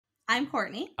I'm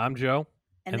Courtney, I'm Joe,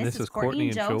 and and this this is is Courtney Courtney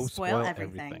and and Joe Joe Spoil Spoil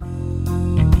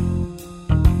Everything.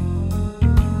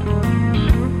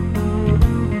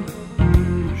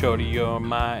 Shorty, you're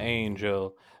my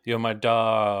angel. You're my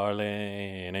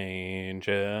darling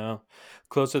angel.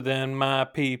 Closer than my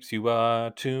peeps, you are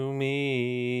to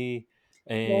me,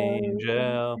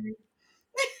 angel.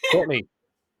 Courtney,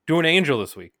 do an angel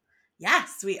this week.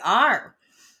 Yes, we are.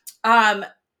 Um,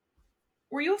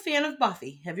 were you a fan of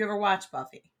Buffy? Have you ever watched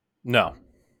Buffy? No.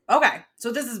 Okay,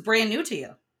 so this is brand new to you.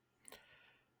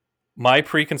 My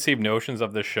preconceived notions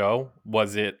of the show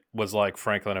was it was like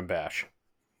Franklin and Bash.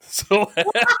 So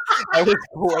I was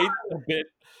quite a bit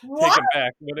What? taken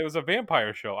back when it was a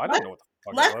vampire show. I didn't Let's know what the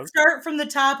fuck it let's was. start from the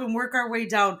top and work our way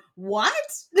down. What?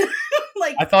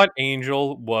 Like, I thought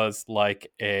Angel was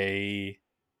like a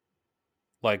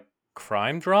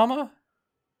crime drama.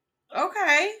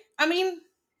 okay. I mean,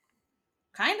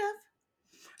 kind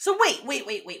of. So wait.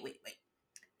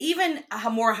 Even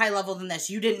a more high level than this,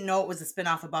 you didn't know it was a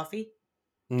spinoff of Buffy?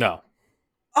 No,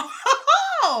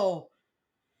 Oh.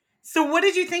 So what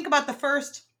did you think about the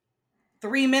first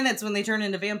 3 minutes when they turn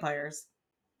into vampires?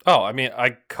 oh, I mean,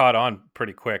 I caught on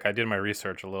pretty quick. I did my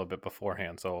research a little bit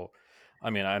beforehand, so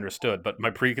I mean, I understood. But my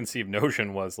preconceived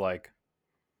notion was like,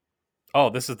 oh,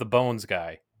 this is the Bones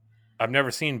guy. I've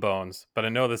never seen Bones, but I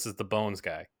know this is the Bones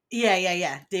guy.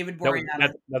 Yeah. David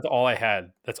Boreanaz. That's all I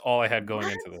had. That's all I had going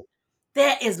What? into this.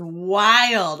 That is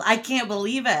wild. I can't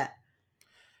believe it.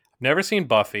 Never seen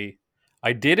Buffy.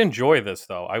 I did enjoy this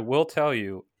though. I will tell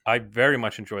you, I very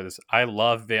much enjoy this. I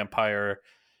love vampire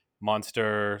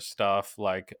monster stuff.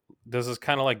 Like this is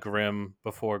kind of like Grimm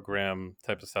before Grimm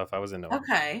type of stuff. I was into it.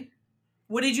 Okay.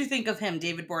 What did you think of him,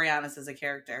 David Boreanaz, as a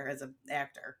character, as an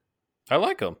actor? I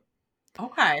like him.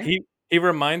 Okay. He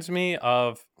reminds me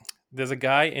of there's a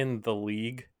guy in The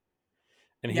League,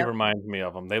 and he Yep. reminds me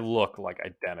of him. They look like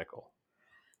identical.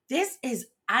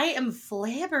 I am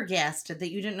flabbergasted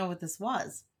that you didn't know what this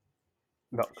was.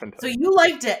 No, couldn't So tell you. you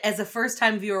liked it as a first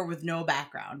time viewer with no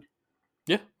background.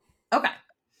 Yeah, Okay.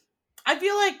 I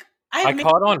feel like I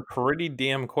caught on pretty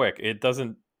damn quick. It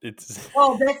doesn't. It's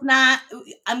well, that's not,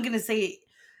 I'm going to say,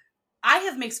 I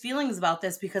have mixed feelings about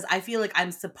this because I feel like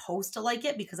I'm supposed to like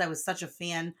it because I was such a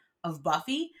fan of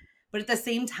Buffy. But at the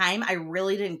same time, I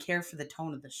really didn't care for the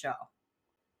tone of the show.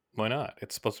 why not?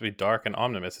 It's supposed to be dark and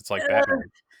ominous. It's like Batman.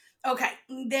 Okay,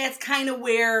 that's kind of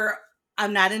where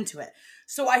I'm not into it.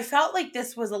 So I felt like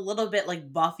this was a little bit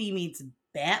like Buffy meets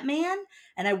Batman,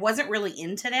 and I wasn't really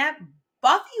into that.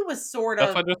 Buffy was sort That's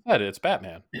of, what I just said. It's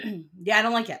Batman. yeah, I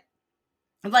don't like it.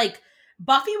 Like,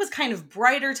 Buffy was kind of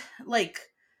brighter,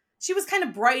 she was kind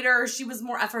of brighter, she was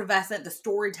more effervescent, the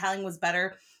storytelling was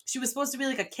better. She was supposed to be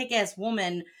like a kick-ass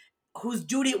woman whose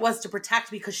duty it was to protect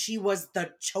because she was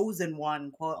the chosen one,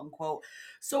 quote unquote.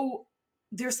 So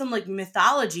there's some like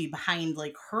mythology behind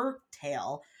like her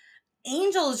tale.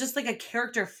 Angel is just like a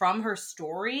character from her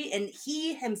story, and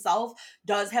he himself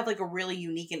does have like a really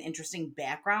unique and interesting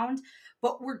background,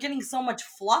 but we're getting so much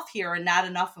fluff here and not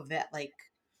enough of it, like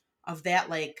of that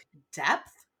like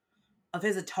depth of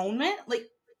his atonement. Like,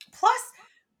 plus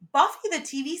Buffy the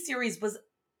TV series was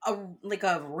a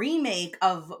remake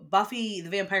of Buffy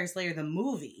the Vampire Slayer the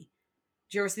movie.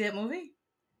 Did you ever see that movie?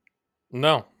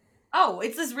 No. Oh,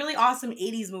 it's this really awesome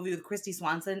 80s movie with Christy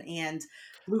Swanson and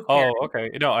Luke Perry. Oh, okay.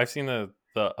 No, I've seen the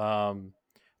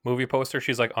movie poster.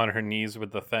 She's like on her knees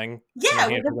with the thing. Yeah,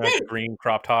 And he with has the like the thing. green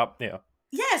crop top. Yeah.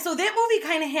 Yeah, so that movie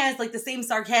kind of has like the same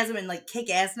sarcasm and like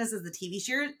kick-assness as the TV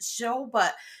show,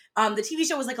 but the TV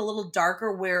show was like a little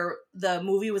darker where the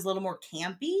movie was a little more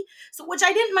campy. So, which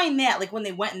I didn't mind that, like when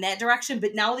they went in that direction,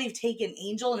 but now they've taken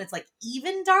Angel and it's like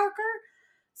even darker.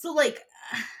 So, like,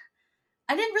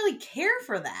 I didn't really care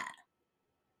for that.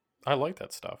 I like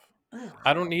that stuff. Ugh.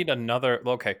 I don't need another.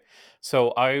 Okay.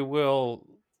 So I will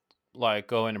like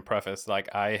go in and preface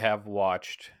like I have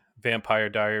watched Vampire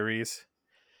Diaries.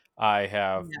 I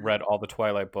have Yeah. read all the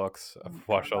Twilight books. Oh I've my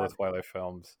watched all God. the Twilight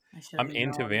films. I should I'm have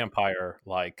into known. vampire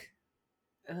like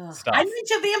Ugh. stuff. I'm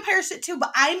into vampire shit too,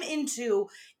 but I'm into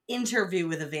Interview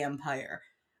with a Vampire.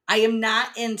 I am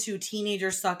not into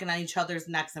teenagers sucking on each other's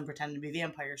necks and pretending to be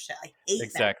vampire shit. I hate that.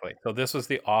 Exactly. So this was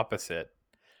the opposite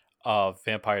of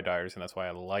Vampire Diaries, and that's why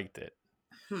I liked it.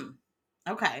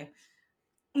 Okay.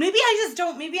 Maybe I just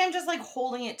don't. Maybe I'm just like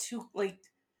holding it too. Like,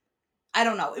 I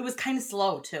don't know. It was kind of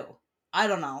slow too. I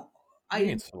don't know. I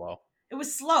mean slow. It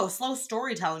was slow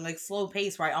storytelling, like slow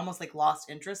pace, where I almost like lost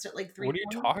interest at like 3 What are you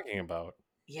points. talking about?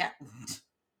 Yeah.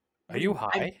 Are you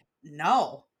high?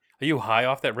 No. Are you high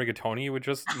off that rigatoni you were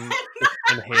just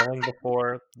inhaling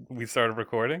before we started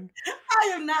recording?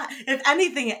 I am not. If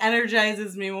anything, it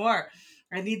energizes me more.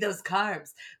 I need those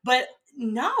carbs. But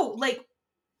No, like,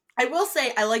 I will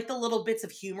say I like the little bits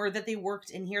of humor that they worked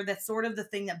in here. That's sort of the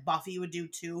thing that Buffy would do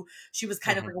too. She was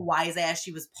kind of Mhm. like a wise ass.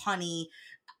 She was punny,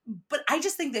 but I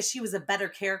just think that she was a better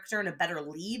character and a better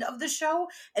lead of the show.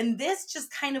 And this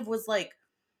just kind of was like,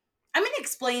 I'm going to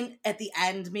explain at the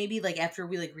end, maybe like after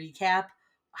we like recap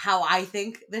how I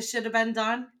think this should have been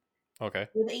done Okay.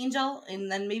 with Angel,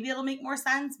 and then maybe it'll make more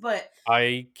sense. But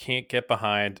I can't get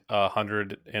behind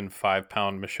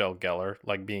 105-pound Michelle Gellar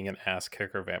like being an ass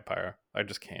kicker vampire. I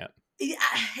just can't. yeah,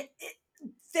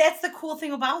 that's the cool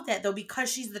thing about that though,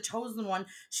 because she's the chosen one.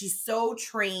 She's so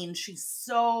trained. She's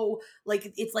so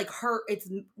like, it's like her, it's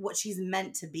what she's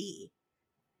meant to be.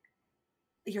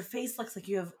 Your face looks like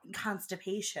you have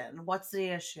constipation. What's the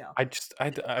issue?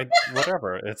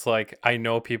 Whatever. It's like I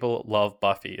know people love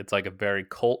Buffy. It's like a very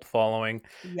cult following.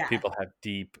 Yes. People have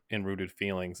deep and rooted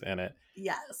feelings in it.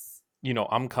 Yes.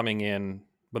 I'm coming in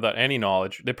without any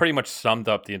knowledge. They pretty much summed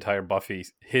up the entire Buffy,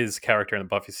 his character in the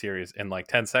Buffy series in like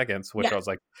 10 seconds, which I Yeah. was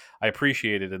like, I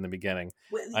appreciated in the beginning.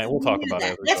 We We'll talk needed about it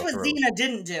that. as we That's go what through. Xena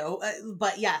didn't do.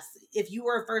 But yes, if you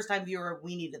were a first time viewer,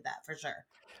 we needed that for sure.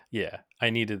 Yeah,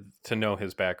 I needed to know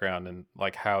his background and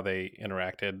like how they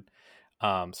interacted.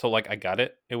 So like I got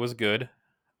it. It was good.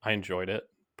 I enjoyed it.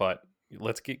 But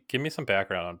give me some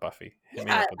background on Buffy. Hit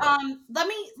me Yeah. up with that.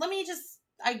 Let me just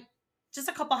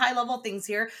a couple high level things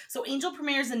here. So Angel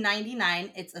premieres in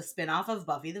 '99. It's a spinoff of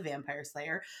Buffy the Vampire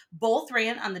Slayer. Both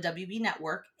ran on the WB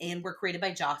network and were created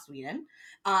by Joss Whedon.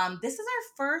 This is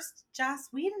our first Joss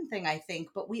Whedon thing, I think,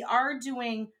 but we are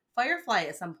doing Firefly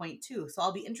at some point too. So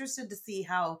I'll be interested to see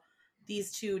how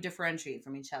these two differentiate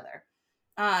from each other.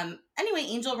 Anyway,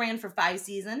 Angel ran for 5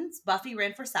 seasons. Buffy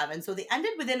ran for 7. So they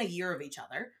ended within a year of each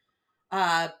other.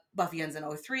 Buffy ends in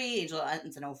 '03, Angel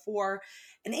ends in '04.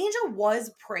 And Angel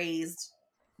was praised,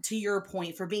 to your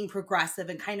point, for being progressive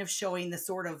and kind of showing the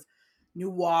sort of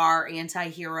noir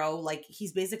anti-hero. Like,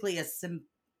 he's basically a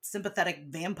sympathetic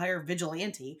vampire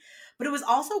vigilante. But it was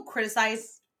also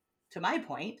criticized, to my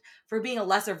point, for being a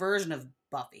lesser version of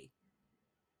Buffy.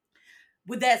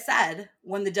 With that said,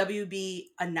 when the WB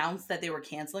announced that they were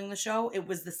canceling the show, it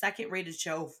was the second rated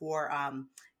show for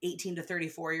 18 to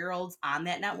 34-year-olds on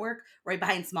that network, right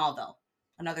behind Smallville,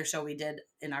 another show we did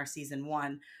in our season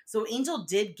 1. So Angel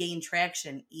did gain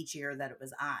traction each year that it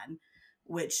was on,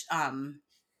 which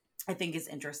I think is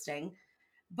interesting.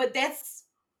 But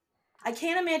I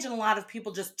can't imagine a lot of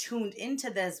people just tuned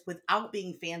into this without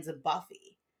being fans of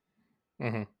Buffy.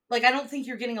 Hmm. Like, I don't think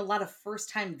you're getting a lot of first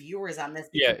time viewers on this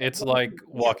Yeah, because of it's what like we do.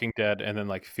 Walking Dead and then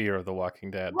like Fear of the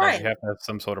Walking Dead. Like Right. you have to have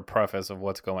some sort of preface of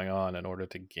what's going on in order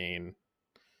to gain.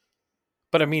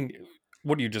 But I mean,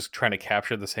 what are you just trying to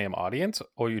capture the same audience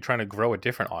or are you trying to grow a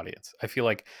different audience? I feel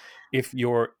like if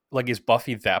you're like, is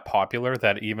Buffy that popular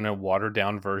that even a watered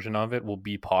down version of it will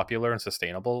be popular and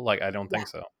sustainable? Like, I don't Yeah. think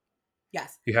so.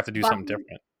 Yes. You have to do something Buffy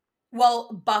different.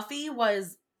 Well, Buffy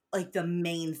was like the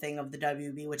main thing of the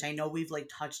WB, which I know we've like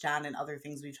touched on and other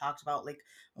things we've talked about, like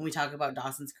when we talk about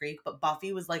Dawson's Creek, but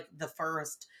Buffy was like the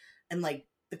first and like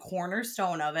the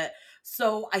cornerstone of it.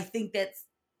 So I think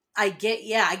I get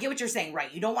what you're saying,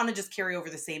 right? You don't want to just carry over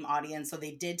the same audience. So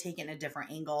they did take it in a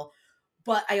different angle.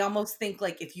 But I almost think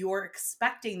like if you're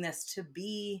expecting this to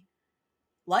be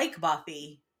like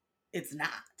Buffy, it's not.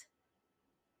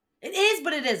 It is,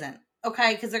 but it isn't.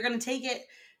 Okay. Because they're going to take it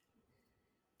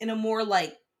in a more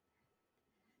like,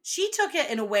 she took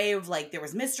it in a way of like there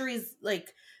was mysteries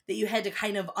like that you had to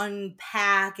kind of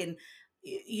unpack and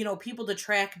people to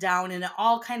track down, and it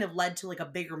all kind of led to like a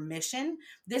bigger mission.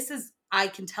 This is, I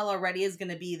can tell already, is going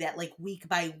to be that like week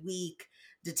by week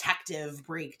detective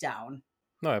breakdown.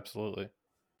 No, absolutely.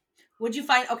 Would you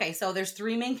find, okay, so there's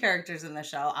 3 main characters in the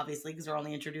show, obviously, because we're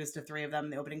only introduced to 3 of them in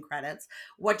the opening credits.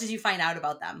 What did you find out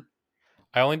about them?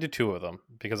 I only did 2 of them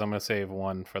because I'm going to save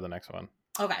one for the next one.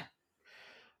 Okay.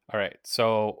 All right.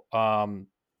 So,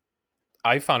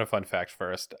 I found a fun fact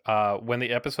first. When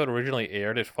the episode originally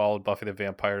aired, it followed Buffy the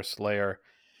Vampire Slayer,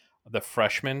 the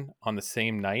freshman, on the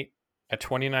same night. At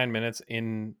 29 minutes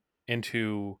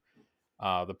into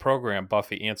the program,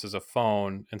 Buffy answers a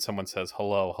phone and someone says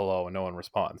hello, hello, and no one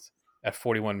responds. At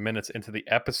 41 minutes into the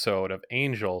episode of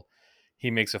Angel,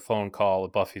 he makes a phone call.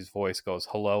 Buffy's voice goes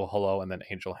hello, hello, and then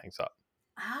Angel hangs up.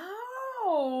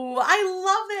 Oh, I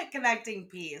love that connecting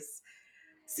piece.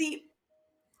 See,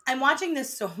 I'm watching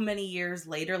this so many years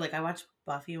later. Like, I watched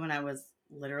Buffy when I was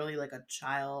literally like a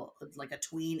child, like a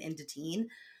tween into teen.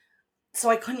 So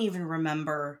I couldn't even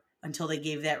remember until they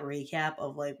gave that recap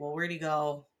of like, well, where'd he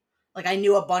go? Like, I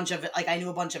knew a bunch of it. Like, I knew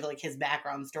a bunch of like his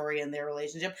background story and their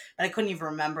relationship, but I couldn't even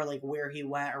remember like where he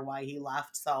went or why he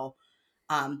left. So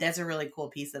that's a really cool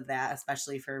piece of that,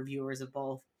 especially for viewers of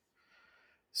both.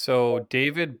 So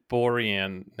David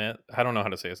Borean, I don't know how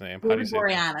to say his name. How do you David say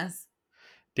his name? Boreanaz.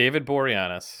 David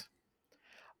Boreanaz.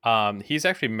 He's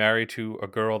actually married to a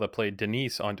girl that played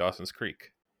Denise on Dawson's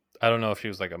Creek. I don't know if she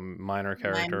was like a minor My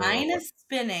character or mind what, is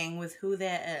spinning with who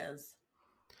that is.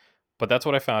 but that's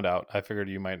what I found out. I figured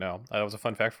you might know. That was a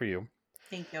fun fact for you.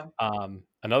 Thank you.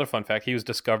 Another fun fact: he was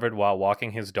discovered while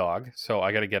walking his dog. So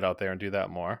I got to get out there and do that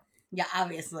more. Yeah,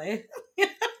 obviously.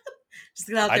 Just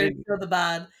get out I there and didn't. show the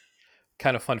bod.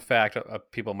 Kind of fun fact: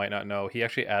 people might not know. He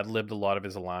actually ad libbed a lot of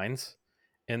his lines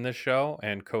in this show,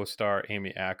 and co-star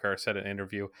Amy Acker said in an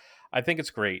interview, "I think it's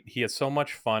great. He has so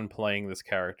much fun playing this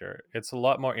character. It's a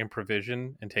lot more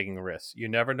improvisation and taking risks. You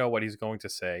never know what he's going to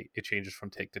say. It changes from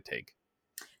take to take."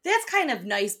 That's kind of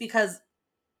nice because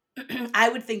I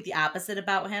would think the opposite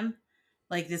about him.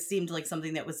 Like this seemed like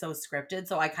something that was so scripted.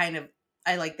 So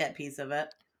I like that piece of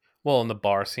it. Well, in the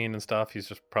bar scene and stuff, he's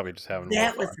just probably just having more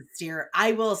That was fun. hysterical.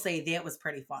 I will say that was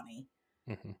pretty funny.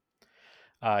 hmm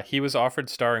he was offered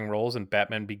starring roles in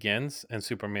Batman Begins and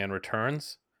Superman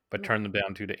Returns, but turned them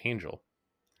down due to Angel.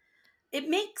 It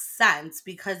makes sense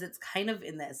because it's kind of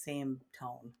in that same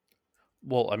tone.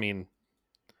 Well, I mean,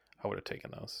 I would have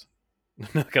taken those.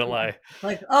 Not gonna lie.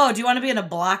 Like, oh, do you want to be in a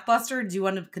blockbuster? Or do you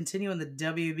want to continue in the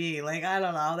WB? Like, I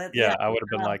don't know. That's Yeah, I would have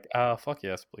been like, fuck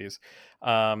yes, please.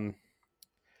 Um,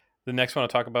 the next one I'll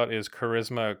talk about is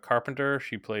Charisma Carpenter.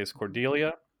 She plays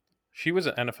Cordelia. She was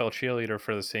an NFL cheerleader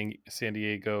for the San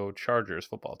Diego Chargers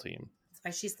football team. That's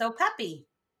why she's so peppy.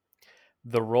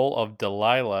 The role of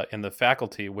Delilah in The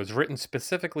Faculty was written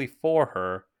specifically for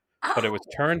her, but it was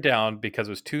Oh, turned down because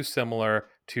it was too similar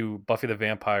to Buffy the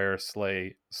Vampire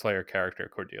Slayer character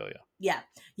Cordelia. yeah,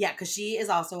 yeah, because she is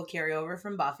also a carryover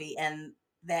from Buffy, and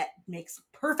that makes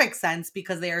perfect sense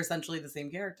because they are essentially the same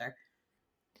character.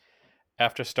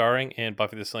 After starring in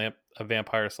Buffy the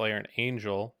Vampire Slayer and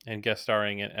Angel and guest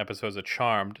starring in episodes of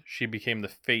Charmed, she became the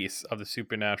face of the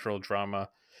supernatural dramas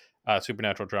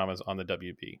on the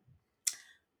WB.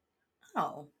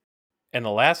 Oh, And the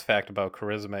last fact about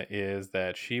Charisma is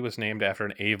that she was named after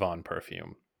an Avon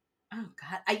perfume. oh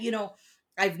God!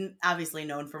 I've obviously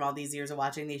known from all these years of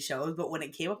watching these shows, but when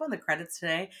it came up on the credits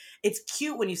today, it's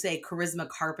cute when you say Charisma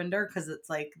Carpenter because it's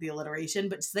like the alliteration,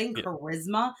 but saying Yeah.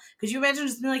 Charisma, could you imagine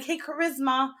just being like, "Hey,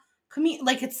 Charisma, come here,"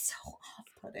 like it's so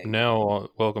off-putting. Now,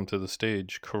 welcome to the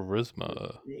stage,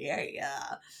 Charisma. Yeah,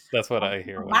 yeah. That's what I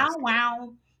hear when I Wow, see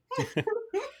wow. it.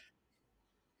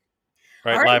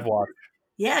 All Right, right. live watch.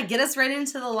 Yeah, get us right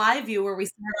into the live view where we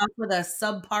start off with a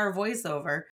subpar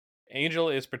voiceover. Angel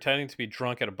is pretending to be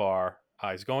drunk at a bar.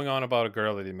 He's going on about a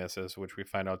girl that he misses, which we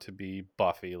find out to be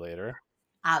Buffy later.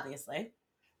 Obviously.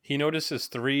 He notices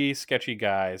three sketchy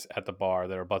guys at the bar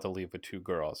that are about to leave with two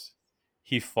girls.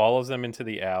 He follows them into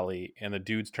the alley, and the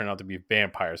dudes turn out to be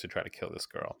vampires who try to kill this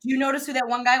girl. Do you notice who that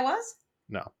one guy was?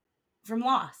 No, From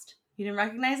Lost. You didn't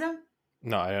recognize him?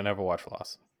 no, I never watched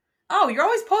Lost. Oh, you're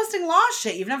always posting Lost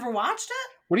shit. You've never watched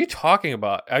it? What are you talking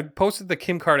about? I posted the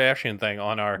Kim Kardashian thing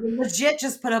on our. You legit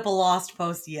just put up a Lost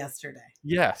post yesterday.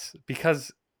 Yes,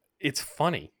 because it's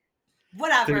funny.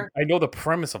 Whatever. I know the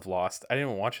premise of Lost. I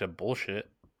didn't watch that bullshit.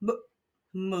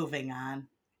 Moving on.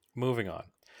 Moving on.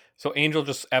 So Angel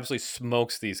just absolutely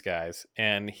smokes these guys,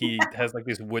 and he has like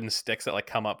these wooden sticks that like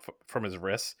come up from his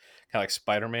wrists, kind of like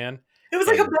Spider-Man. It was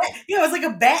like a And bat, it was like a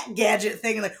bat gadget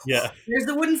thing. Like, yeah, here's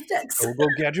the wooden sticks. go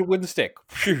gadget wooden stick.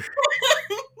 Phew.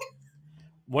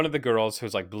 One of the girls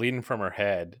who's like bleeding from her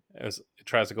head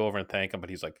tries to go over and thank him, but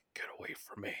he's like, "Get away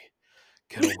from me!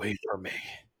 Get away from me!"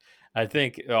 I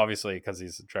think obviously because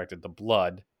he's attracted to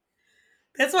blood.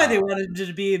 That's why they wanted him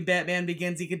to be in Batman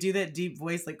Begins. He could do that deep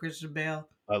voice like Christian Bale.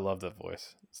 I love that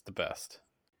voice. It's the best.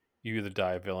 You either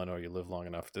die a villain or you live long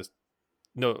enough to.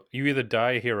 No, you either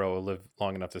die a hero or live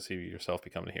long enough to see yourself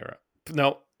become a hero.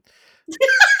 No,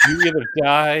 you either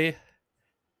die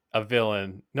a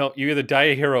villain. No, you either die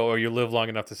a hero or you live long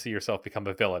enough to see yourself become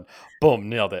a villain. Boom,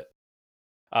 nailed it.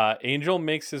 Angel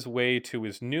makes his way to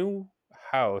his new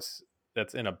house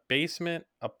that's in a basement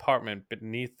apartment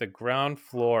beneath the ground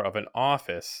floor of an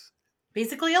office.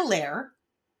 Basically a lair.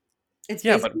 It's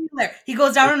Yeah, but basically a lair. He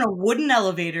goes down in a wooden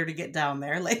elevator to get down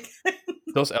there. Like,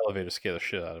 those elevators scare the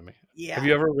shit out of me. yeah. Have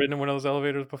you ever ridden in one of those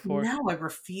elevators before? No, I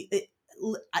refuse.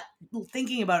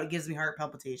 Thinking about it gives me heart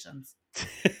palpitations.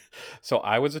 So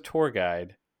I was a tour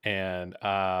guide, and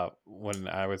when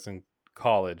I was in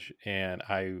college, and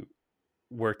I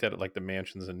worked at like the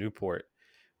mansions in Newport,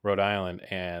 Rhode Island,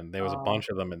 and there was a Oh. bunch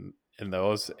of them in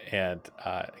those, and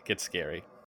it gets scary.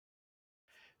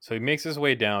 So he makes his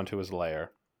way down to his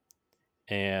lair,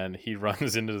 and he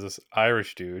runs into this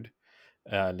Irish dude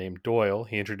named Doyle.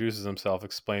 He introduces himself,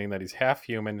 explaining that he's half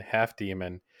human, half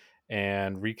demon,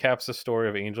 and recaps the story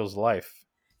of Angel's life,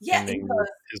 Yeah, he ending with goes,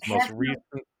 his most have you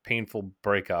recent painful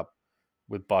breakup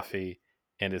with Buffy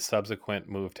and his subsequent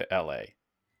move to LA.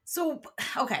 so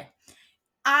okay.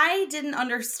 I didn't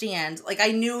understand. Like,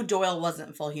 I knew Doyle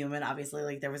wasn't full human. Obviously,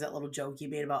 like there was that little joke he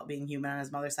made about being human on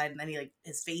his mother's side, and then he like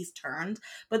his face turned.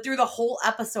 But through the whole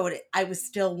episode, I was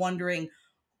still wondering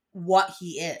what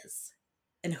he is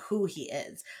and who he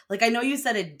is. Like, I know you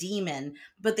said a demon,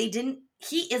 but they didn't.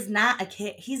 He is not a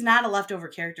kid. He's not a leftover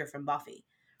character from Buffy.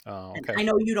 Oh, And okay. I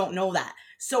know you don't know that.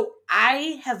 So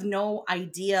I have no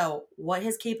idea what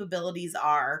his capabilities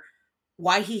are,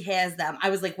 why he has them. I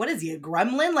was like, what is he, a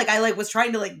gremlin? Like I like was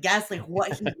trying to like guess like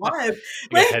what he was.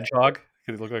 Like a Like, hedgehog?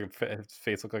 Could he look like his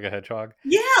face look like a hedgehog?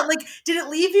 yeah, like did it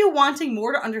leave you wanting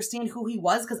more to understand who he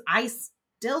was? Because I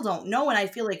still don't know, and I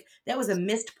feel like that was a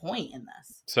missed point in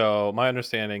this. So my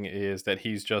understanding is that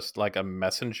he's just like a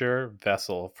messenger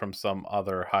vessel from some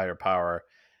other higher power,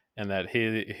 and that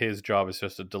his job is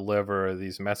just to deliver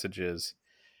these messages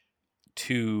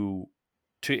to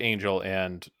Angel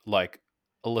and like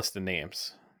a list of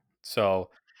names. So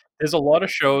there's a lot of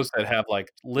shows that have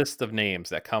like lists of names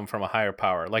that come from a higher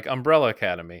power, like Umbrella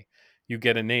Academy. You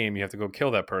get a name, you have to go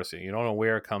kill that person. You don't know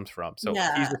where it comes from. So he's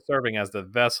Yeah. just serving as the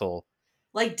vessel.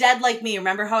 Like Dead Like Me.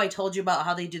 Remember how I told you about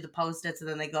how they do the post-its and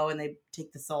then they go and they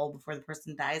take the soul before the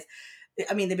person dies?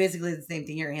 I mean, they basically do the same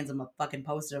thing here. Hands them a fucking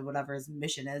post-it of whatever his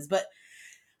mission is. But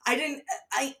I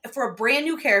for a brand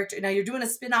new character, now you're doing a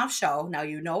spin-off show. Now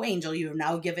you know Angel. You've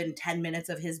now given 10 minutes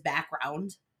of his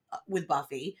background with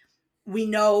Buffy. We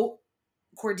know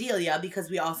Cordelia because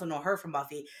we also know her from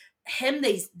Buffy. Him,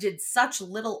 they did such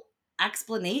little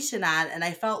explanation on, and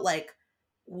I felt like,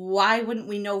 why wouldn't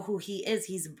we know who he is?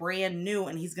 He's brand new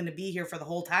and he's going to be here for the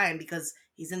whole time because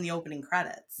he's in the opening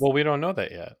credits. Well, we don't know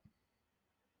that yet.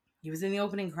 He was in the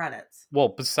opening credits. Well,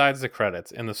 besides the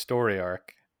credits in the story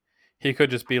arc, he could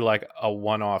just be like a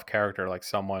one-off character, like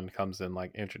someone comes in,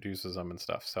 like introduces him and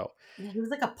stuff. So Yeah, he was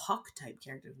like a Puck type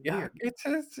character. yeah, Weird.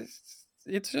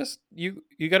 it's just you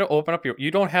got to open up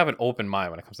you don't have an open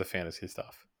mind when it comes to fantasy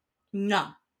stuff. No,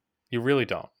 You really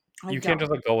don't. I You can't don't.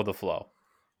 just like go with the flow.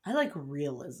 I like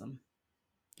realism.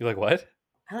 You like what?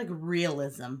 I like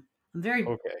realism. I'm very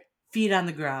Okay. feet on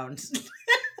the ground.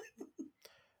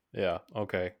 Yeah.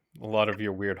 Okay. A lot of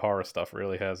your weird horror stuff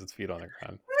really has its feet on the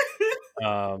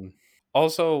ground.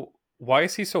 Also, why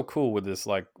is he so cool with this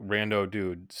like rando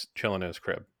dude chilling in his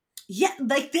crib? Yeah,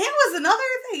 like that was another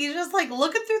thing. He's just like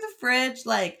looking through the fridge,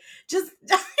 like just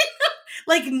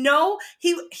like no,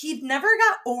 he never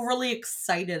got overly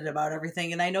excited about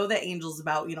everything. And I know that Angel's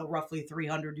about, roughly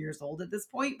 300 years old at this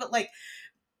point, but like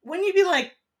when you be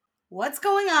like, what's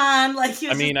going on? Like he I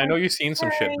was just mean, I like, know you've seen some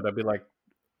shit, hey. but I'd be like,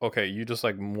 okay, you just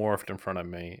like morphed in front of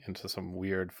me into some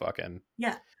weird fucking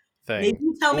Yeah. Maybe thing.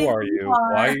 you tell me Who are who you you?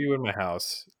 Why are. are you in my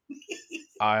house?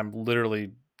 I'm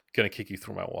literally gonna kick you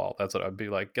through my wall. That's what I'd be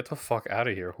like. Get the fuck out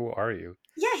of here. Who are you?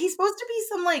 Yeah, he's supposed to be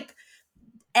some like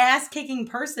ass kicking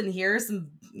person here, some,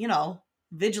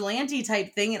 vigilante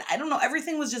type thing. And I don't know,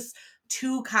 everything was just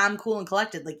too calm, cool, and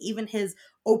collected. Like even his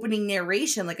opening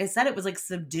narration, like I said, it was like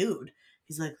subdued.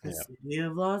 He's like, the Yeah. city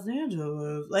of Los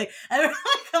Angeles. Like,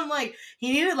 I'm like,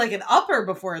 he needed like an upper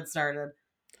before it started.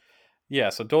 Yeah,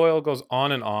 so Doyle goes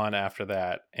on and on after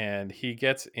that, and he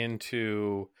gets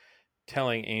into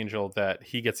telling Angel that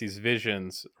he gets these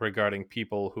visions regarding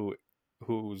people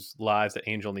whose lives that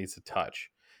Angel needs to touch.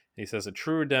 He says a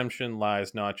true redemption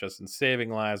lies not just in saving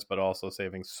lives, but also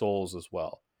saving souls as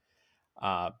well.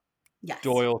 Uh, Yes.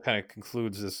 Doyle kind of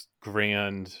concludes this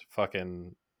grand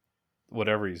fucking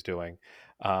whatever he's doing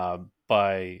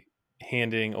by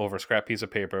handing over a scrap piece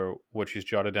of paper, which he's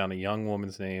jotted down a young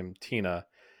woman's name, Tina.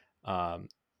 Um,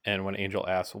 and when Angel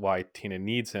asks why Tina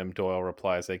needs him, Doyle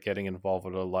replies that getting involved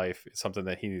with her life is something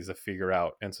that he needs to figure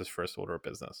out, and it's his first order of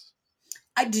business.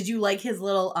 Did you like his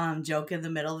little joke in the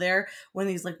middle there when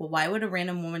he's like, well, why would a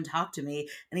random woman talk to me?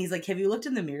 And he's like, have you looked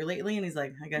in the mirror lately? And he's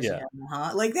like, I guess you Yeah, haven't,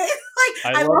 huh? Like that, I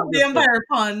like I love love that. vampire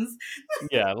puns.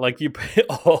 Yeah, like you.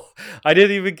 Oh, I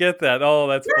didn't even get that. Oh,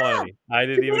 that's Yeah, funny. I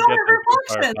didn't they even don't get that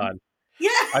have vampire reflections. pun. Yeah.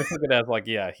 I took it as like,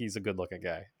 yeah, he's a good-looking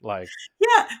guy. Like,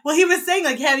 Yeah. Well, he was saying,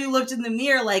 like, have you looked in the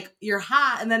mirror? Like, you're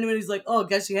hot. And then when he's like, oh,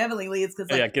 guess you haven't lately, it's because,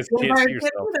 yeah, like, guess can't vampires see can't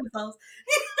yourself. see themselves.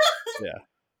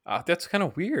 Yeah, that's kind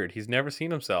of weird. He's never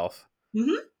seen himself.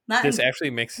 Mm-hmm. Not This in. actually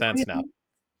makes sense now.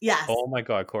 Yes. Oh my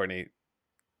god, Courtney,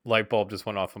 light bulb just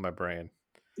went off in my brain.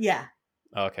 Yeah.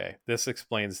 Okay, this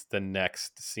explains the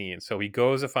next scene. So he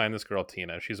goes to find this girl,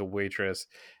 Tina. She's a waitress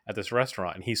at this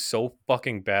restaurant, and he's so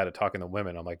fucking bad at talking to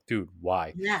women. I'm like, dude,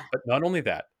 why? Yeah. But not only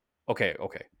that, okay.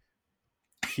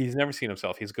 He's never seen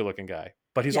himself. He's a good looking guy,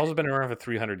 but he's Yeah. also been around for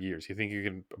 300 years. You think you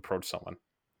can approach someone?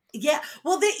 Yeah.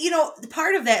 Well,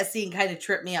 part of that scene kind of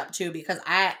tripped me up too because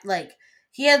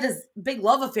he had this big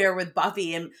love affair with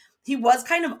Buffy and he was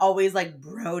kind of always like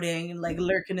brooding and like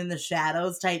lurking in the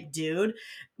shadows type dude,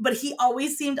 but he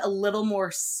always seemed a little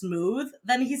more smooth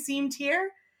than he seemed here.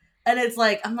 And it's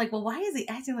like, I'm like, well, why is he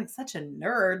acting like such a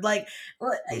nerd? Like,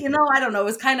 Mhm. I don't know. It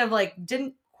was kind of like,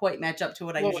 didn't quite match up to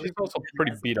what I Well, usually he's think also of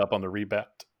pretty him as. beat up on the rebound,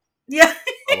 Yeah.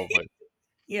 probably.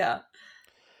 Yeah.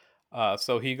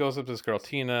 So he goes up to this girl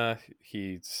Tina.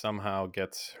 He somehow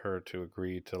gets her to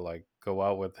agree to like go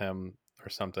out with him or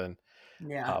something.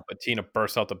 Yeah. But Tina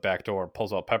bursts out the back door,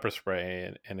 pulls out pepper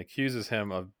spray, and accuses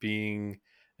him of being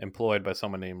employed by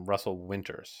someone named Russell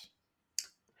Winters.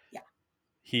 Yeah.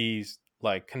 He's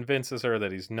like convinces her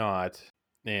that he's not,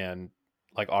 and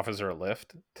like offers her a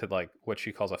lift to like what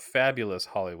she calls a fabulous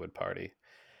Hollywood party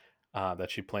that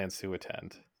she plans to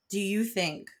attend. Do you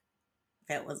think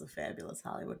that was a fabulous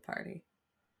Hollywood party?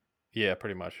 Yeah,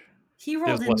 pretty much. He There's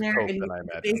rolled in less there coke and than it I was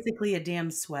imagine. basically a damn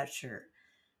sweatshirt.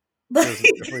 There's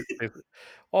definitely.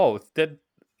 Oh, that.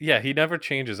 Yeah, he never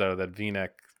changes out of that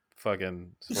V-neck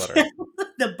fucking Yeah, sweater.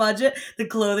 the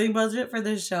clothing budget for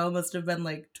this show must have been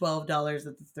like $12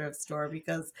 at the thrift store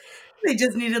because they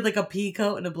just needed like a pea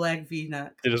coat and a black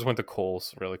V-neck. They just went to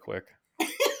Kohl's really quick.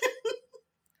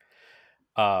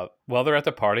 While they're at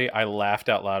the party, I laughed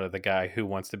out loud at the guy who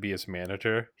wants to be his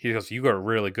manager. He goes, "You are a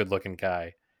really good looking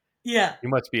guy. Yeah. You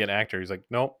must be an actor." He's like,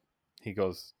 "Nope." He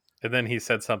goes, and then he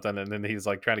said something, and then he's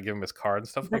like trying to give him his card and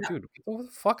stuff. He's I'm like, like, dude, get the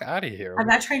fuck out of here. I'm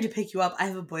not trying to pick you up. I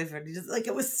have a boyfriend. He just like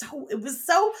it was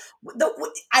so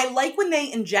I like when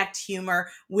they inject humor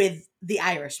with the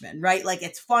Irishman, right? Like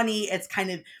it's funny, it's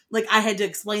kind of like I had to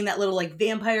explain that little like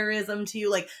vampirism to you.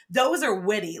 Like those are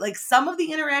witty. Like some of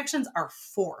the interactions are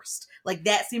forced. Like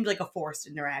that seemed like a forced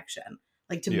interaction.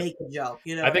 Like to Yeah, make a joke,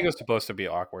 you know I what I think it mean? was supposed to be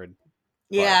awkward,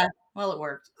 but Yeah. Well, it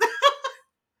worked.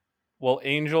 well,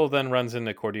 Angel then runs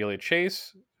into Cordelia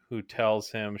Chase, who tells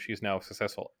him she's now a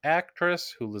successful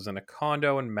actress who lives in a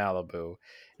condo in Malibu,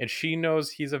 and she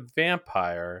knows he's a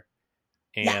vampire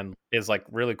Yeah. and is like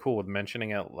really cool with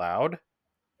mentioning it loud.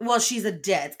 Well, she's a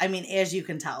dit. I mean, as you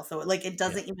can tell. So like it Yeah.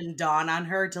 doesn't even dawn on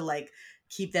her to like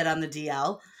keep that on the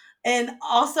DL. And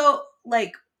also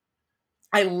like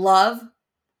I love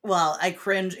I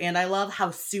cringe and I love how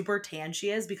super tan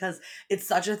she is because it's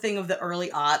such a thing of the early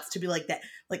aughts to be like that,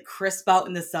 like crisp out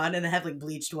in the sun and then have like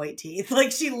bleached white teeth.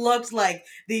 Like she looked like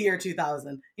the year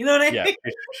 2000. You know what I Yeah, mean?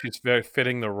 she's very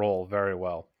fitting the role very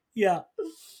well. Yeah.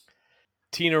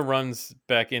 Tina runs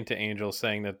back into Angel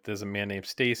saying that there's a man named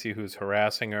Stacy who's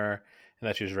harassing her and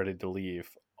that she's ready to leave.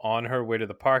 On her way to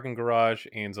the parking garage,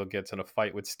 Angel gets in a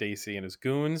fight with Stacy and his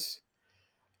goons.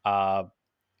 Uh,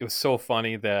 it was so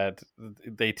funny that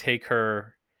they take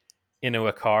her into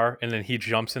a car and then he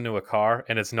jumps into a car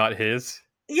and it's not his.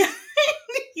 Yeah.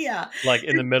 Yeah. Like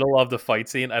in the middle of the fight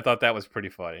scene, I thought that was pretty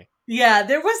funny. Yeah.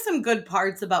 There was some good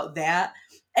parts about that.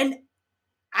 And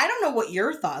I don't know what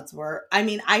your thoughts were. I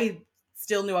mean, I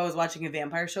still knew I was watching a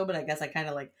vampire show, but I guess I kind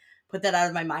of like put that out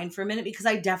of my mind for a minute because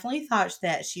I definitely thought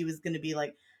that she was going to be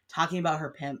like talking about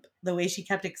her pimp. The way she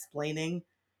kept explaining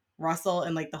Russell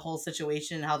and like the whole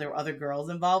situation and how there were other girls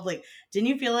involved. Like, didn't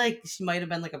you feel like she might have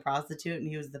been like a prostitute and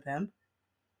he was the pimp?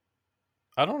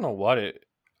 I don't know what it.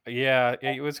 Yeah,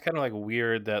 it was kind of like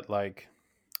weird that like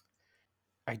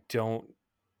I don't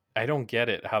I don't get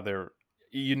it how they're.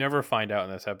 You never find out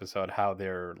in this episode how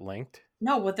they're linked.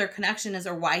 No, what their connection is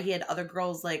or why he had other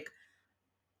girls like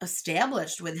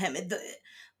established with him.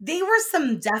 They were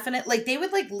some definite like they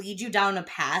would like lead you down a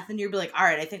path and you'd be like, all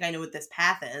right, I think I know what this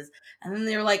path is. And then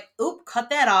they were like, oop, cut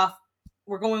that off.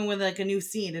 We're going with like a new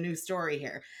scene, a new story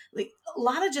here. Like a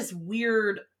lot of just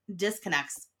weird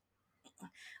disconnects.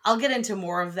 I'll get into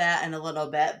more of that in a little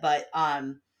bit, but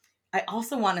I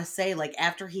also want to say like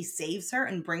after he saves her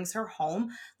and brings her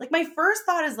home, like my first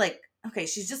thought is like, okay,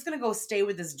 she's just going to go stay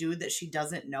with this dude that she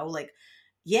doesn't know. Like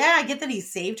yeah, I get that he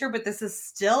saved her, but this is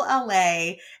still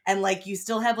LA and like you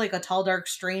still have like a tall dark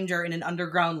stranger in an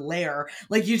underground lair.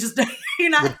 Like you just you're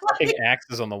not With fucking like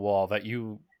axes on the wall that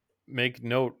you make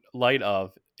no light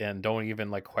of and don't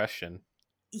even like question.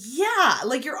 yeah,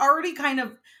 like you're already kind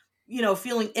of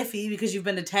feeling iffy because you've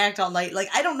been attacked all night. Like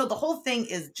I don't know, the whole thing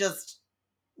is just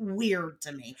weird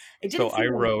to me. It So didn't I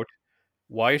feel wrote,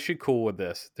 "Why is she cool with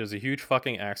this? There's a huge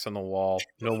fucking axe on the wall.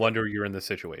 No wonder you're in this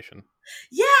situation."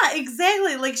 yeah,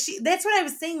 exactly. Like that's what I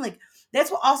was saying. Like that's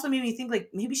what also made me think like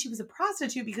maybe she was a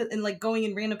prostitute because and like going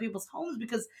in random people's homes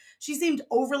because she seemed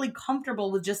overly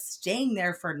comfortable with just staying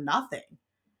there for nothing.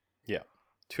 Yeah,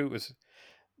 two is.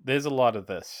 There's a lot of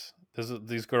this.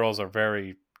 These girls are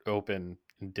very open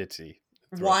and ditzy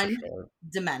throughout the One show.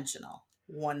 dimensional.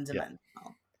 One Yeah.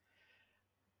 dimensional.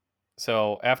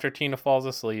 So after Tina falls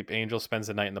asleep, Angel spends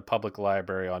the night in the public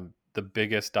library on the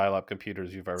biggest dial-up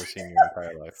computers you've ever seen in your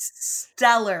entire life.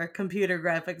 Stellar computer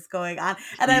graphics going on.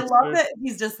 And I He love search- that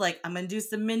he's just like, I'm gonna do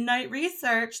some midnight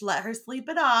research, let her sleep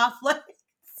it off. Like,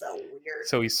 so weird.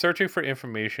 So he's searching for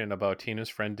information about Tina's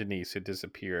friend Denise, who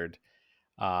disappeared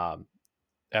um,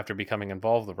 after becoming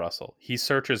involved with Russell. He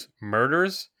searches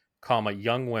murders, comma,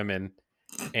 young women,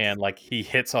 and like he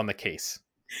hits on the case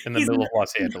in the He's middle of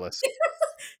Los Angeles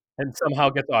and somehow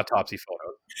gets autopsy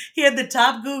photos. he had the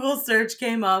top Google search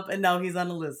came up, and now he's on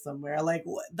a list somewhere. Like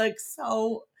what? Like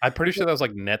so. I'm pretty sure that was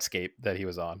like Netscape that he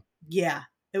was on. Yeah,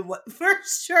 it was for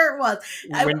sure. It was.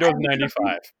 Windows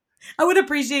 95. I would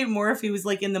appreciate more if he was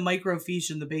like in the microfiche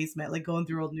in the basement, like going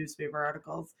through old newspaper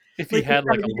articles. If he Like had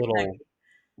like a trying to get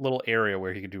little area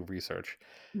where he could do research.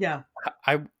 yeah,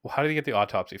 How did he get the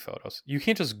autopsy photos? You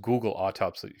can't just Google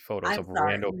autopsy photos I'm of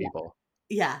sorry. rando people.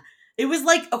 Yeah. It was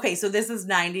like, okay, so this is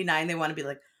 99. They want to be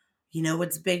like, you know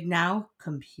what's big now?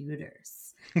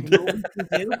 Computers. You know what we can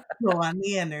do? Go on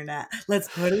the internet. Let's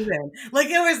put it in. Like,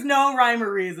 there was no rhyme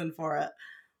or reason for it.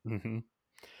 hmm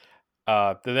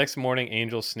The next morning,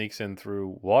 Angel sneaks in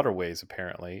through waterways,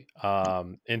 apparently,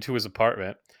 into his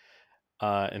apartment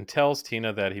and tells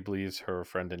Tina that he believes her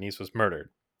friend Denise was murdered.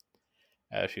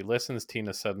 As she listens,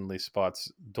 Tina suddenly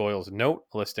spots Doyle's note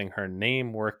listing her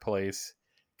name, workplace,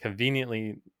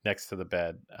 conveniently next to the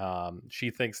bed.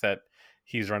 She thinks that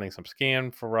he's running some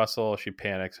scam for Russell. She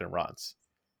panics and runs.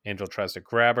 Angel tries to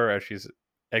grab her as she's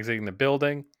exiting the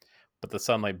building, but the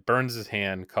sunlight burns his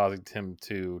hand, causing him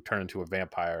to turn into a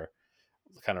vampire,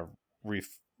 kind of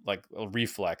like a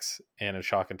reflex, and in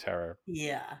shock and terror,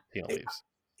 Yeah. Tina leaves.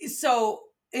 So,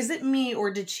 is it me,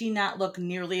 or did she not look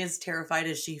nearly as terrified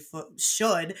as she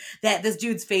should? That this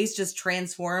dude's face just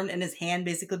transformed and his hand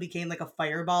basically became like a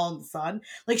fireball in the sun.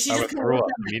 Like she I just would kind of throw looks up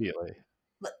at him immediately.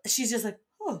 like she's just like,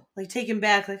 oh, like taken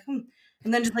back, like,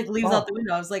 and then just like leaves out Oh, the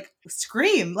window. I was like,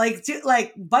 scream, like,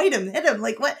 like bite him, hit him,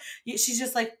 like what? She's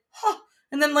just like, huh,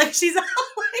 and then like she's like,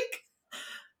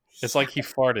 it's like he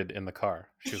farted in the car.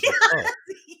 She was like,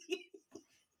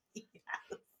 yeah.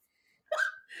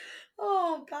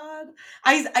 "Oh, Oh God.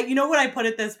 You know what I put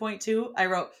at this point too? I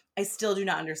wrote, I still do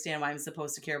not understand why I'm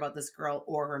supposed to care about this girl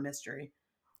or her mystery.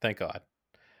 thank God."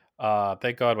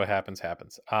 Thank God, what happens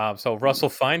happens. So Russell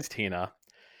finds Tina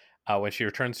when she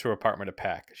returns to her apartment to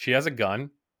pack. She has a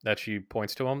gun that she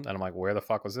points to him, and I'm like, "Where the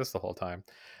fuck was this the whole time?"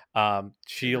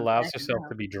 She She's on allows back herself now.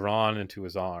 to be drawn into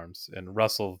his arms, and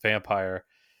Russell, vampire,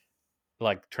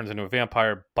 like turns into a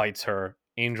vampire, bites her.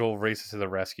 Angel races to the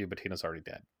rescue, but Tina's already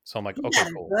dead. So I'm like, He okay, got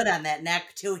her cool. good on that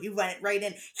neck too. He went right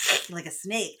in like a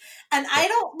snake. And Yep. I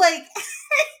don't like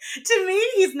to me,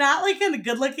 he's not like a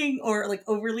good looking or like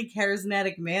overly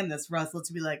charismatic man, this Russell,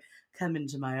 to be like, come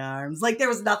into my arms. Like there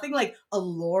was nothing like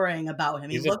alluring about him.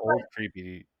 He He's an looked old, like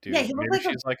creepy yeah, dude. he looked Maybe like a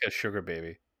she's like a sugar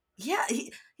baby. yeah, he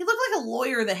looked like a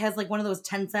lawyer that has like one of those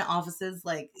 10-cent offices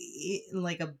like in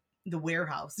like the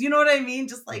warehouse. You know what I mean?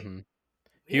 Just like hmm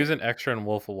He was an extra in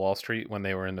Wolf of Wall Street when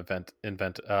they were in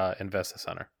Investa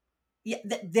Center. yeah,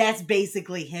 that's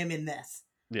basically him in this.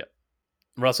 Yeah.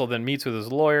 Russell then meets with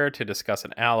his lawyer to discuss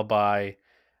an alibi,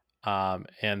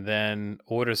 and then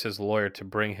orders his lawyer to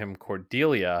bring him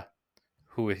Cordelia,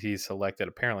 who he selected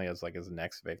apparently as like his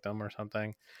next victim or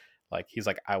something. Like he's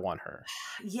like, I want her.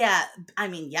 Yeah, I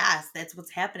mean, yes, that's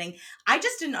what's happening. I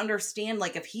just didn't understand,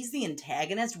 like, if he's the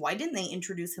antagonist, why didn't they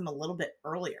introduce him a little bit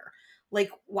earlier? Like,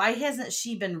 why hasn't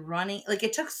she been running? Like,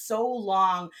 it took so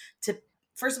long to,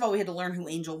 first of all, we had to learn who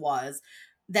Angel was,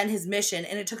 then his mission,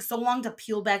 and it took so long to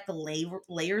peel back the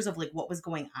layers of, like, what was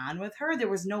going on with her. There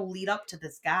was no lead up to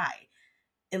this guy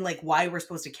and, like, why we're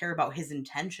supposed to care about his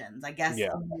intentions. I guess Yeah,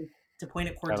 to point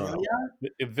at I don't Cordelia. know,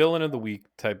 a villain of the week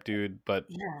type dude, but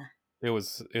Yeah.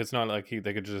 it's not like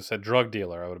they could just said drug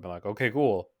dealer. I would have been like, okay,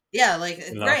 cool. Yeah, like,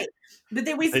 You know, right. But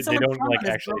they wasted so they much don't time like on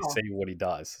this actually girl. say what he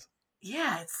does.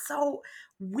 Yeah, it's so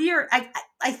weird.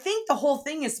 I think the whole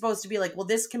thing is supposed to be like, well,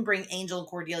 this can bring Angel and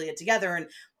Cordelia together, and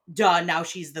duh, now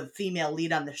she's the female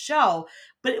lead on the show.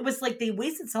 But it was like they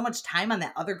wasted so much time on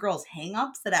that other girl's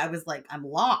hangups that I was like, I'm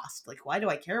lost. Like, why do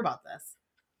I care about this?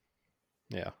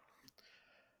 Yeah.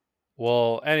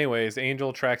 Well, anyways,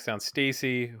 Angel tracks down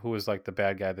Stacy, who is like the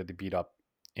bad guy that he beat up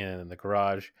in the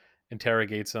garage,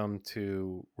 interrogates him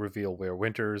to reveal where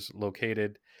Winter's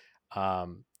located,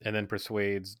 and then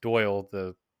persuades Doyle,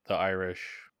 the Irish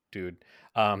dude,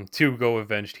 to go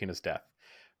avenge Tina's death.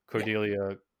 Yeah,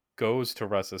 Cordelia goes to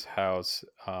Russ's house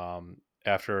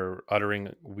after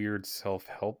uttering weird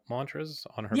self-help mantras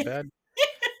on her yeah, bed,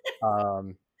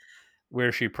 um,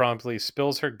 where she promptly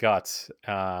spills her guts,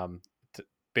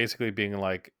 basically being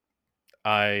like,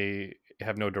 I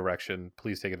have no direction.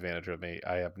 Please take advantage of me.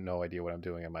 I have no idea what I'm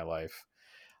doing in my life.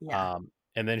 Yeah.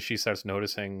 And then she starts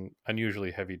noticing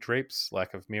unusually heavy drapes,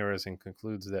 lack of mirrors, and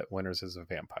concludes that Winters is a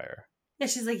vampire. Yeah,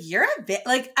 she's like, you're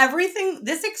like everything.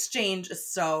 This exchange is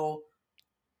so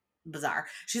bizarre.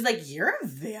 She's like, you're a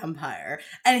vampire.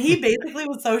 And he basically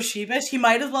was so sheepish. He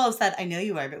might as well have said, I know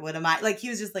you are, but what am I? Like, he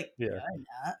was just like, Yeah. no, I'm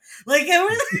not. Like, it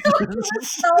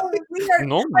was so weird.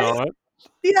 No, Like, not.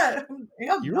 yeah,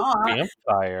 I'm You're not. a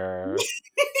vampire.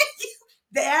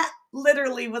 That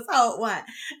literally was how it went.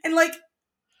 And like,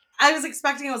 I was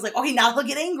expecting, I was like, okay, now he'll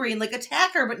get angry and like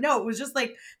attack her. But no, it was just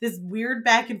like this weird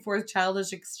back and forth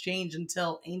childish exchange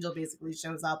until Angel basically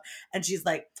shows up and she's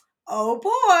like, oh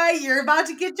boy, you're about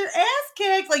to get your ass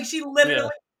kicked. Like she literally,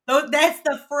 that's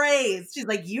the phrase. She's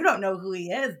like, you don't know who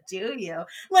he is, do you?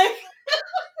 Like,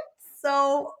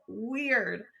 so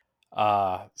weird.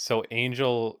 So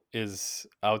Angel is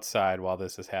outside while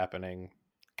this is happening,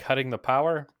 cutting the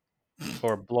power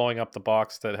or blowing up the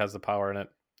box that has the power in it.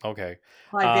 Okay.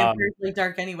 Why vampires really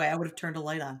dark anyway? I would have turned a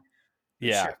light on.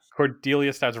 Yeah. Sure.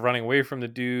 Cordelia starts running away from the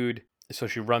dude. So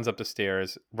she runs up the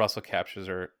stairs. Russell captures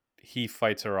her. He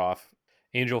fights her off.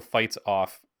 Angel fights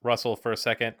off Russell for a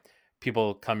second.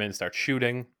 People come in, start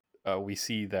shooting. We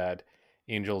see that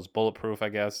Angel's bulletproof, I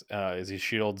guess, as he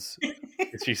shields.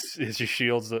 as she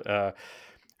shields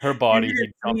her body.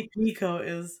 And Nico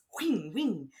is wing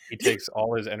wing. He takes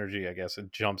all his energy, I guess,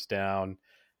 and jumps down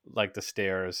like the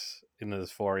stairs into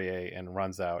this foyer and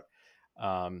runs out.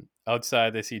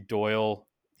 Outside, they see Doyle.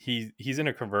 He's in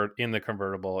the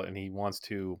convertible, and he wants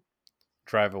to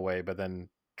drive away, but then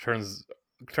turns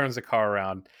the car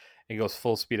around and goes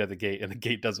full speed at the gate, and the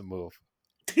gate doesn't move.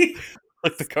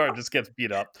 Like the car just gets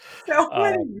beat up. So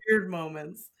many weird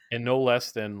moments. And no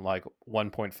less than like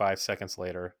 1.5 seconds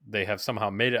later, they have somehow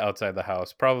made it outside the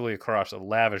house, probably across a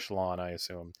lavish lawn, I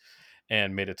assume,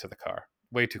 and made it to the car.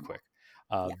 Way too quick.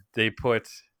 They put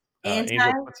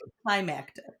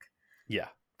anticlimactic. Yeah,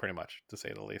 pretty much, to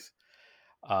say the least.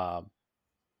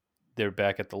 They're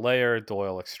back at the lair.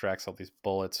 Doyle extracts all these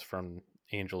bullets from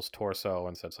Angel's torso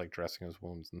and starts like dressing his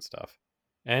wounds and stuff.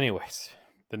 Anyways,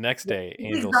 the next day,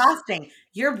 it's exhausting.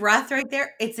 Your breath right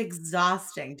there, it's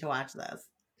exhausting to watch this.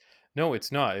 No,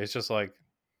 it's not. It's just like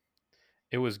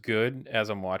it was good as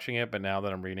I'm watching it, but now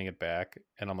that I'm reading it back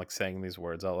and I'm like saying these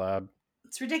words out loud,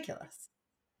 it's ridiculous.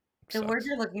 The word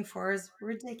you're looking for is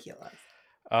ridiculous.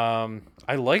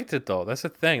 I liked it though. That's the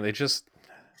thing. The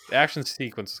action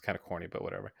sequence is kind of corny, but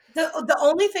whatever. The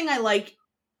only thing I like,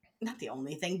 not the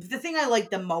only thing, but the thing I like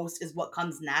the most is what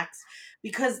comes next,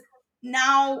 because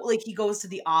now like he goes to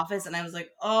the office and I was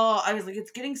like,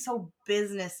 it's getting so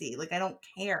businessy. Like I don't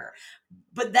care.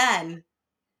 But then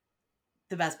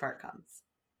the best part comes.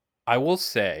 I will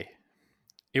say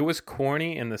it was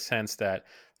corny in the sense that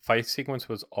fight sequence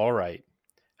was all right.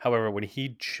 However, when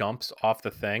he jumps off the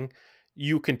thing,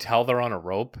 you can tell they're on a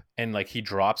rope and like he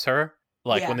drops her.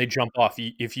 Like when they jump off,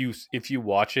 if you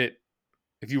watch it,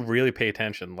 if you really pay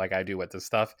attention, like I do with this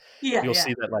stuff, you'll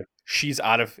see that like she's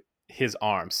out of his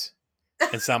arms,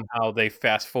 and somehow they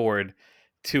fast forward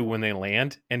to when they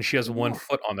land, and she has one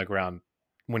foot on the ground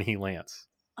when he lands.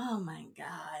 Oh my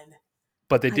god!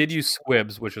 But they did use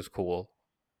squibs, which is cool,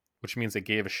 which means they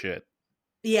gave a shit.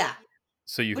 Yeah.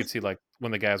 So you could see like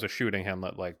when the guys were shooting him,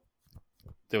 that like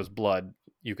there was blood.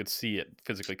 You could see it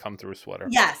physically come through his sweater.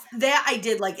 Yes, that I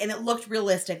did like, and it looked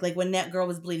realistic. Like when that girl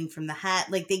was bleeding from the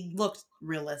hat, like they looked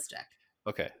realistic.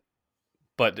 Okay,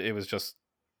 but it was just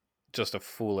a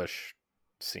foolish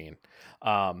scene.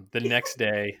 The next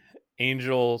day,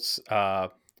 Angels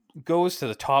goes to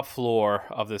the top floor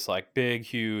of this like big,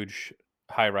 huge,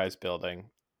 high-rise building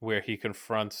where he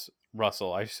confronts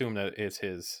Russell. I assume that it's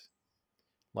his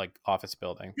like office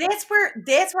building. That's where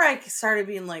I started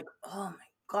being like, oh my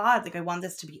god, like I want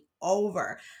this to be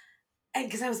over. And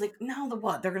because I was like, no,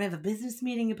 they're gonna have a business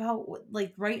meeting about what,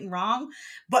 like right and wrong,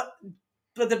 but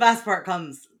the best part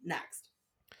comes next.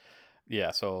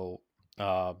 Yeah, so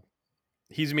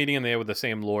he's meeting in there with the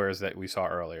same lawyers that we saw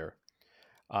earlier.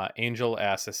 Angel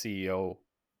asks the CEO,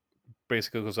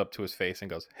 basically goes up to his face and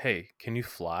goes, "Hey, can you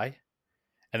fly?"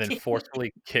 And then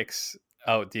forcefully kicks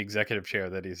out the executive chair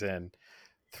that he's in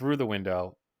through the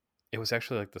window. It was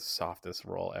actually like the softest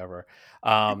roll ever.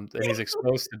 And he's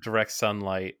exposed to direct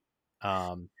sunlight.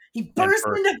 He bursts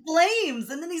into flames,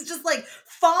 and then he's just like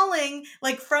falling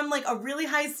like from like a really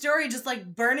high story, just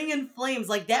like burning in flames.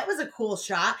 Like that was a cool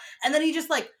shot. And then he just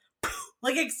like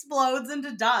explodes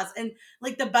into dust. And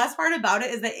like the best part about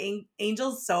it is that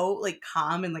Angel's so like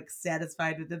calm and like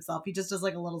satisfied with himself. He just does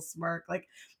like a little smirk. Like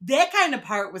that kind of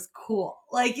part was cool.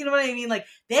 Like, you know what I mean? Like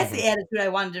that's the attitude I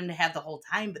wanted him to have the whole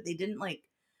time, but they didn't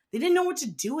know what to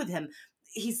do with him.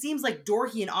 he seems like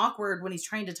dorky and awkward when he's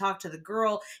trying to talk to the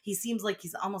girl. He seems like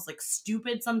he's almost like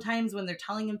stupid sometimes when they're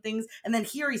telling him things. And then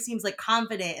here he seems like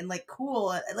confident and like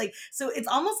cool. Like, so it's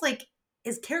almost like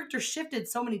his character shifted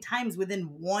so many times within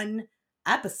one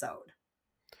episode.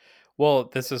 Well,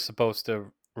 this is supposed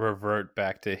to revert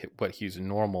back to what he's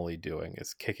normally doing,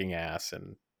 is kicking ass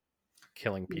and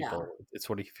killing Yeah. people. It's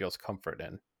what he feels comfort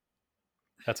in.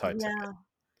 That's how I took it.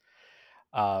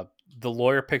 Yeah. The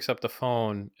lawyer picks up the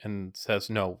phone and says,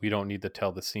 "No, we don't need to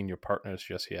tell the senior partners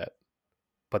just yet,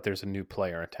 but there's a new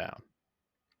player in town."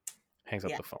 Hangs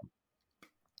up Yeah. the phone.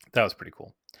 That was pretty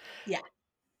cool. Yeah.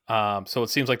 So it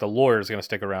seems like the lawyer is going to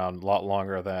stick around a lot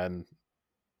longer than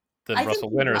I think Russell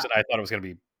he Winters, will. and I thought it was going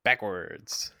to be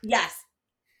backwards. Yes.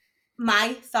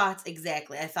 My thoughts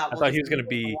exactly. I thought I we'll thought he just was make going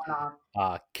to it a be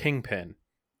one-off. Kingpin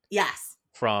Yes.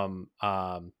 from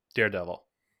Daredevil.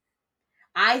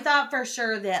 I thought for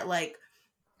sure that like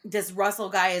this Russell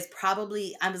guy is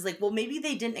probably, I was like, well, maybe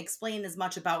they didn't explain as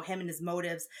much about him and his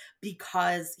motives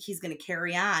because he's going to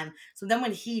carry on. So then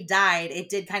when he died, it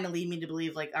did kind of lead me to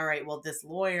believe like, all right, well, this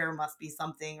lawyer must be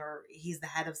something, or he's the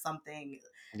head of something.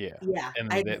 Yeah. Yeah. I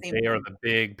And had the same they are thing. the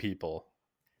big people.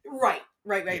 Right.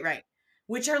 Yeah.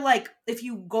 Which are like, if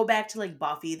you go back to like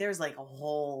Buffy, there's like a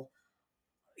whole,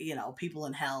 people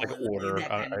in hell Like and Order, that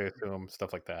kind of I thing. assume,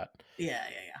 stuff like that. Yeah.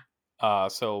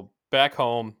 So back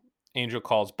home, Angel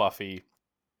calls Buffy.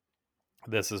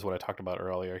 This is what I talked about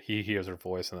earlier. He hears her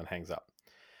voice and then hangs up.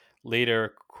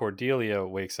 Later, Cordelia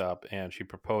wakes up and she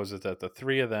proposes that the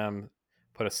three of them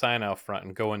put a sign out front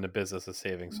and go into business of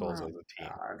saving souls Oh as a team.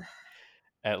 God.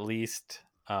 At least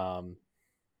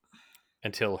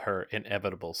until her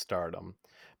inevitable stardom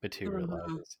Mhm.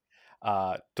 materializes.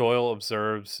 Doyle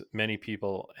observes many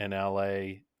people in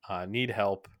LA need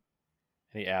help,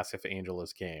 and he asks if Angel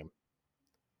is game.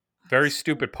 Very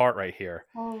stupid part right here.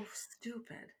 Oh,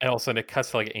 stupid. And all of a sudden it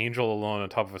cuts to like Angel alone on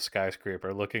top of a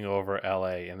skyscraper looking over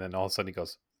LA, and then all of a sudden he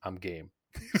goes, "I'm game."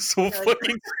 So You're like,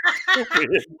 fucking stupid.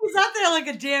 he's out there like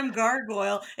a damn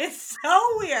gargoyle. It's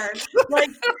so weird. Like,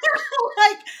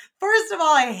 like first of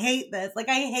all, I hate this. Like,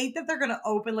 I hate that they're gonna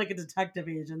open like a detective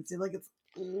agency. Like, it's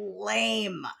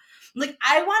lame. Like,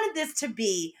 I wanted this to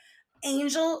be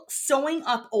Angel sewing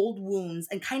up old wounds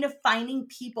and kind of finding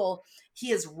people he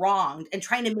has wronged and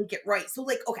trying to make it right. So,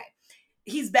 like, okay,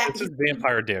 he's back. This is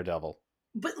Vampire Daredevil.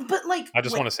 But like, I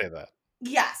just wait, want to say that.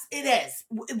 yes, it is.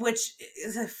 Which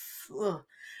is ugh.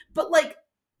 But like,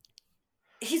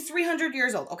 he's 300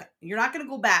 years old. Okay, you're not going to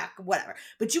go back, whatever.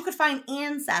 But you could find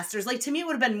ancestors. Like, to me, it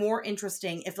would have been more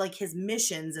interesting if, like, his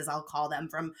missions, as I'll call them,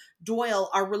 from Doyle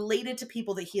are related to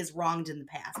people that he has wronged in the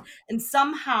past. And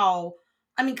somehow,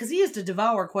 I mean, because he used to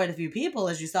devour quite a few people,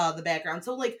 as you saw in the background.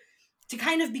 So, like, to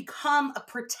kind of become a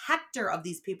protector of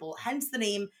these people, hence the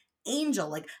name Angel.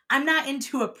 Like, I'm not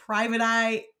into a private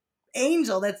eye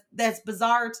angel. That's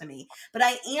bizarre to me. But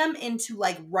I am into,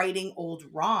 like, righting old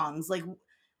wrongs. Like,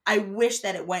 I wish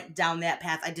that it went down that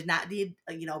path. I did not need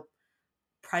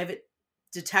private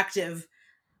detective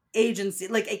agency.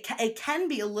 Like, it can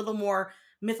be a little more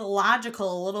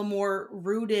mythological, a little more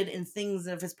rooted in things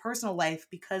of his personal life,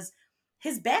 because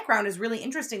his background is really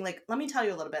interesting. Like, let me tell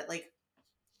you a little bit. Like,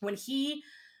 when he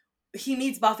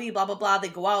meets Buffy, blah, blah, blah. They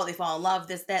go out, they fall in love,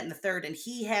 this, that, and the third. And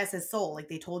he has his soul, like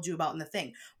they told you about in the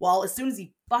thing. Well, as soon as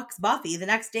he fucks Buffy, the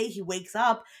next day he wakes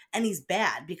up and he's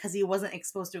bad because he wasn't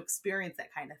exposed to experience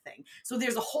that kind of thing. So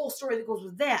there's a whole story that goes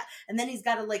with that. And then he's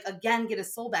got to, like, again, get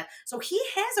his soul back. So he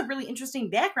has a really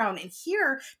interesting background. And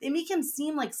here they make him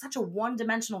seem like such a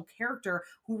one-dimensional character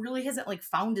who really hasn't, like,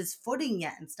 found his footing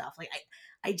yet and stuff. Like,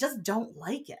 I just don't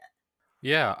like it.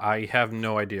 Yeah, I have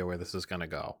no idea where this is going to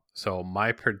go. So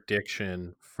my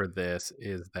prediction for this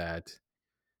is that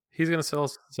he's going to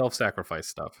self-sacrifice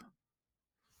stuff.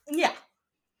 Yeah.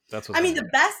 That's what's I going mean, to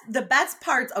happen. the best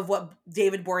parts of what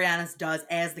David Boreanaz does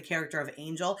as the character of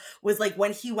Angel was, like,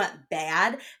 when he went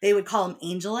bad, they would call him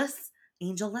Angelus.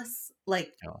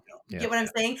 Like, Oh, yeah. get what I'm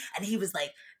saying? And he was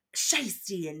like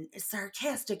shisty and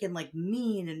sarcastic and like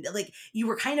mean, and like you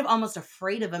were kind of almost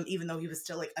afraid of him, even though he was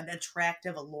still like an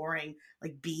attractive, alluring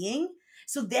like being.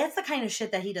 So that's the kind of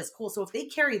shit that he does cool. So if they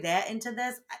carry that into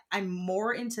this, I'm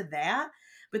more into that.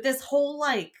 But this whole,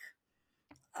 like,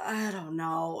 I don't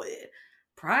know,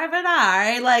 private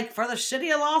eye, like, for the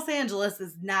shitty of Los Angeles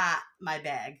is not my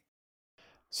bag.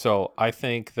 So I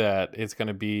think that it's going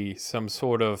to be some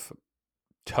sort of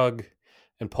tug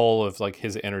and pull of like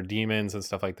his inner demons and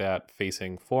stuff like that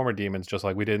facing former demons, just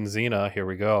like we did in Xena. Here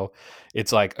we go.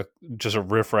 It's like just a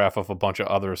riffraff of a bunch of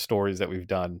other stories that we've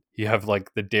done. You have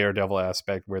like the Daredevil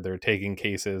aspect where they're taking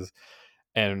cases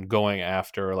and going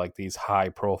after like these high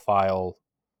profile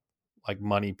like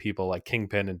money people like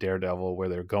Kingpin and Daredevil, where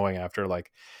they're going after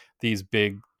like these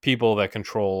big people that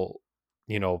control,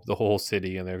 the whole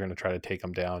city, and they're going to try to take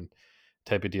them down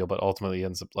type of deal, but ultimately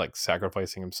ends up like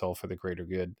sacrificing himself for the greater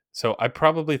good. So I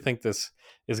probably think this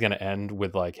is going to end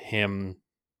with like him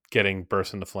getting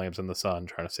burst into flames in the sun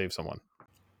trying to save someone.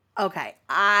 Okay,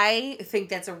 I think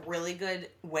that's a really good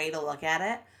way to look at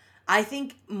it. I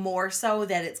think more so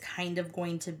that it's kind of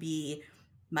going to be,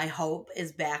 my hope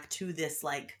is back to this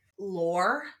like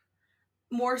lore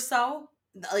more so.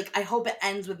 Like I hope it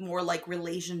ends with more like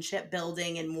relationship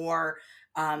building and more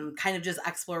kind of just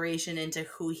exploration into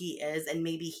who he is, and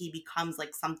maybe he becomes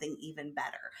like something even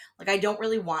better. Like I don't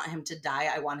really want him to die.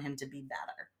 I want him to be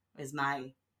better is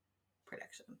my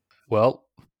prediction. Well,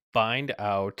 find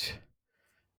out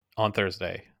on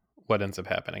Thursday what ends up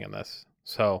happening in this.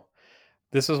 So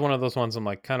this is one of those ones I'm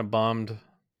like kind of bummed.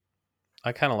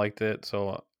 I kind of liked it,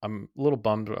 so I'm a little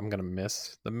bummed I'm going to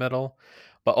miss the middle.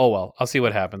 But oh well, I'll see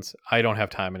what happens. I don't have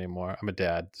time anymore. I'm a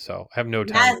dad, so I have no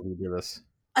time Yes. to do this.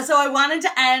 So I wanted to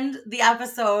end the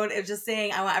episode of just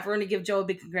saying I want everyone to give Joe a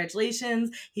big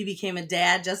congratulations. He became a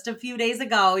dad just a few days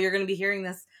ago. You're going to be hearing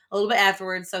this a little bit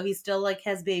afterwards, so he still like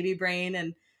has baby brain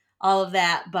and all of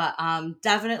that, but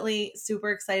definitely super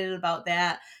excited about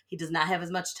that. He does not have as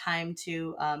much time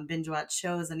to binge watch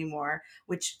shows anymore,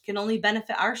 which can only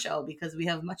benefit our show because we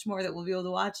have much more that we'll be able to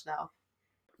watch now.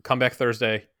 Come back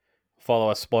Thursday.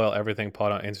 Follow us, Spoil Everything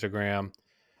Pod on Instagram.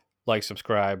 Like,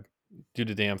 subscribe, do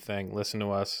the damn thing, listen to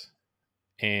us,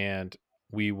 and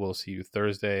we will see you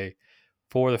Thursday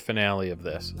for the finale of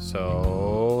this.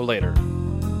 So later.